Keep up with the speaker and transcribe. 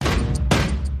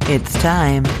It's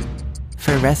time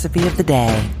for Recipe of the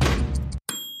Day.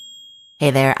 Hey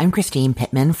there, I'm Christine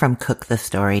Pittman from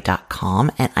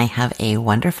cookthestory.com, and I have a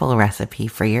wonderful recipe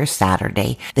for your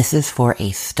Saturday. This is for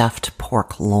a stuffed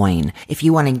pork loin. If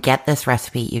you want to get this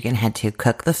recipe, you can head to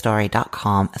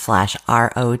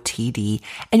cookthestory.com/ROTD,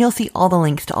 and you'll see all the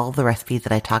links to all of the recipes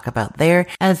that I talk about there,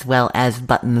 as well as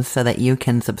buttons so that you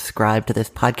can subscribe to this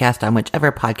podcast on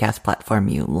whichever podcast platform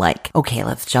you like. Okay,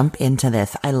 let's jump into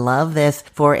this. I love this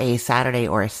for a Saturday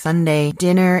or a Sunday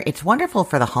dinner. It's wonderful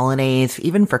for the holidays,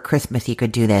 even for Christmas. You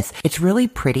could do this. It's really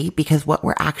pretty because what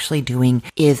we're actually doing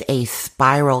is a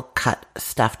spiral cut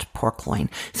stuffed pork loin.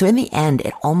 So in the end,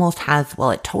 it almost has,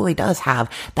 well, it totally does have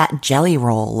that jelly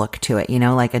roll look to it, you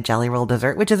know, like a jelly roll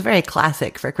dessert, which is very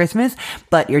classic for Christmas,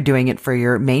 but you're doing it for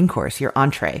your main course, your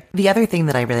entree. The other thing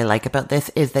that I really like about this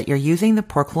is that you're using the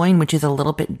pork loin, which is a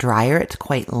little bit drier. It's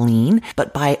quite lean,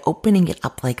 but by opening it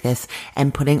up like this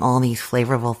and putting all these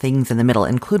flavorful things in the middle,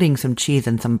 including some cheese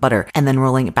and some butter, and then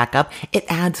rolling it back up, it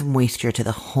adds moisture to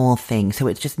the whole thing. So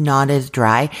it's just not as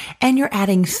dry, and you're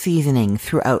adding seasoning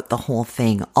throughout the whole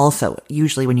thing. Also,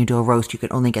 usually when you do a roast, you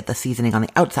could only get the seasoning on the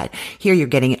outside. Here, you're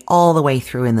getting it all the way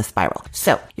through in the spiral.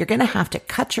 So you're going to have to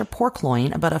cut your pork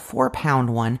loin, about a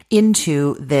 4-pound one,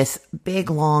 into this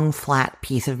big, long, flat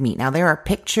piece of meat. Now, there are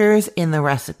pictures in the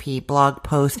recipe blog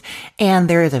post, and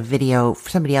there is a video,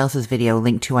 somebody else's video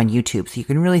linked to on YouTube. So you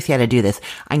can really see how to do this.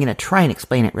 I'm going to try and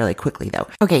explain it really quickly though.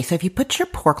 Okay. So if you put your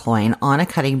pork loin on a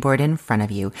cutting board in front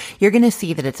of you, you're going to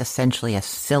see that it's essentially a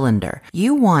cylinder.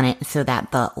 You want it so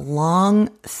that the long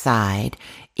side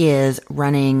is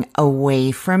running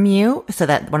away from you so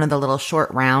that one of the little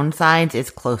short round sides is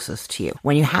closest to you.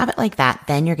 When you have it like that,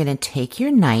 then you're going to take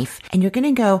your knife and you're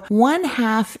going to go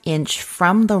 1/2 inch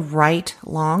from the right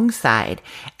long side,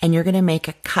 and you're going to make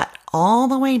a cut all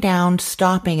the way down,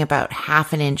 stopping about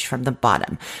 1/2 inch from the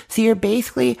bottom. So you're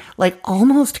basically like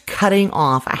almost cutting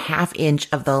off 1/2 inch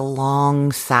of the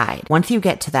long side. Once you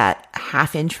get to that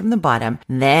 1/2 inch from the bottom,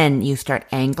 then you start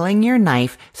angling your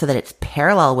knife so that it's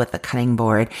parallel with the cutting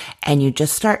board, and you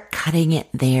just start cutting it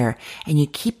there, and you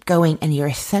keep going, and you're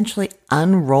essentially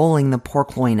unrolling the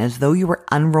pork loin as though you were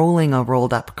unrolling a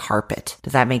rolled up carpet.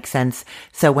 Does that make sense?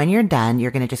 So when you're done,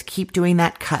 you're going to just keep doing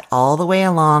that cut all the way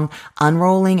along,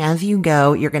 unrolling as you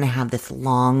go. You're going to have this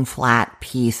long, flat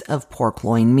piece of pork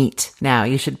loin meat. Now,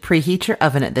 you should preheat your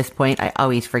oven at this point. I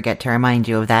always forget to remind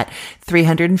you of that.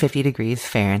 350 degrees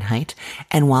Fahrenheit.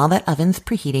 And while that oven's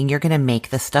preheating, you're going to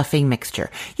make the stuffing mixture.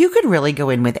 You could really go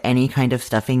in with any kind of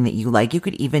stuffing that you like. You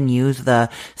could even use the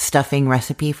stuffing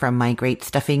recipe from my great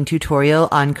stuffing tutorial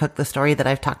on Cook the Story that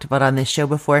I've talked about on this show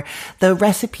before. The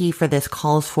recipe for this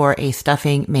calls for a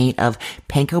stuffing made of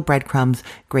panko breadcrumbs,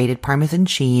 grated Parmesan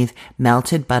cheese,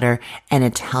 melted butter, and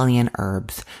Italian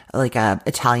herbs, like a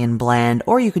Italian blend,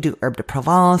 or you could do herb de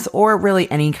Provence, or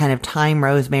really any kind of thyme,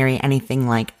 rosemary, anything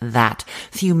like that.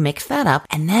 So you mix that up,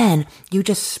 and then you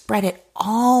just spread it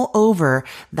all over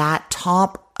that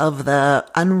top of the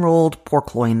unrolled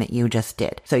pork loin that you just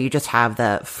did. So you just have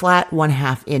the flat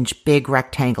 1/2 inch big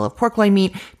rectangle of pork loin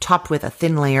meat topped with a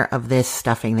thin layer of this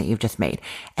stuffing that you've just made.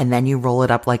 And then you roll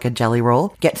it up like a jelly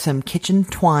roll, get some kitchen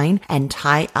twine and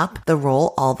tie up the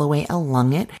roll all the way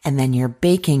along it. And then you're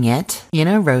baking it in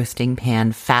a roasting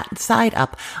pan, fat side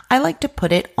up. I like to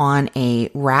put it on a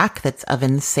rack that's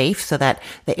oven safe so that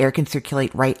the air can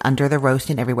circulate right under the roast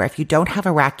and everywhere. If you don't have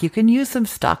a rack, you can use some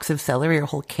stalks of celery or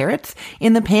whole carrots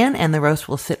in the pan, and the roast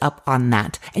will sit up on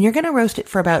that. And you're going to roast it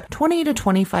for about 20 to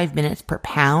 25 minutes per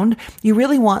pound. You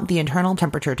really want the internal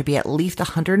temperature to be at least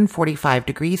 145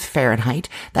 degrees Fahrenheit.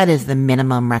 That is the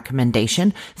minimum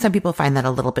recommendation. Some people find that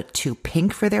a little bit too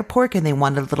pink for their pork and they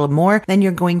want a little more. Then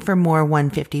you're going for more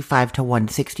 155 to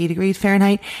 160 degrees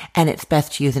Fahrenheit. And it's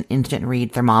best to use an instant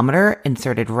read thermometer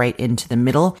inserted right into the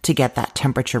middle to get that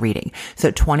temperature reading.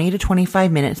 So 20 to 25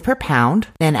 minutes per pound.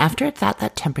 Then after it's at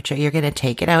that temperature, you're going to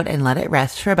take it out and let it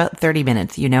rest for about 30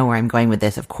 minutes. You know where I'm going with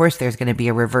this. Of course, there's going to be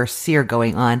a reverse sear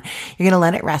going on. You're going to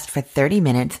let it rest for 30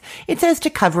 minutes. It says to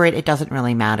cover it. It doesn't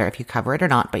really matter if you cover it or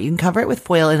not, but you can cover it with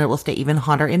foil and it will stay even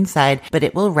hotter inside, but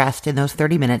it will rest in those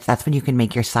 30 minutes. That's when you can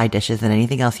make your side dishes and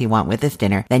anything else you want with this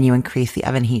dinner. Then you increase the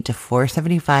oven heat to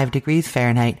 475 degrees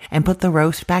Fahrenheit and put the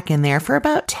roast back in there for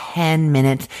about 10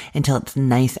 minutes until it's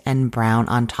nice and brown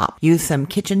on top. Use some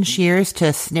kitchen shears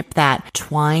to snip that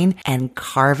twine and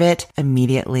carve it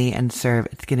immediately and serve.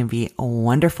 It's going to be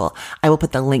wonderful. I will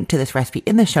put the link to this recipe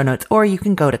in the show notes, or you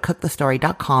can go to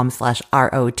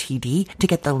cookthestory.com/ROTD to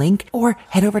get the link, or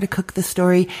head over to Cook the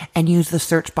Story and use the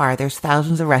search bar. There's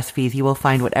thousands of recipes. You will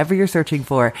find whatever you're searching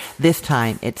for. This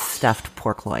time it's stuffed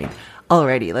pork loin.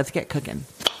 Alrighty, let's get cooking.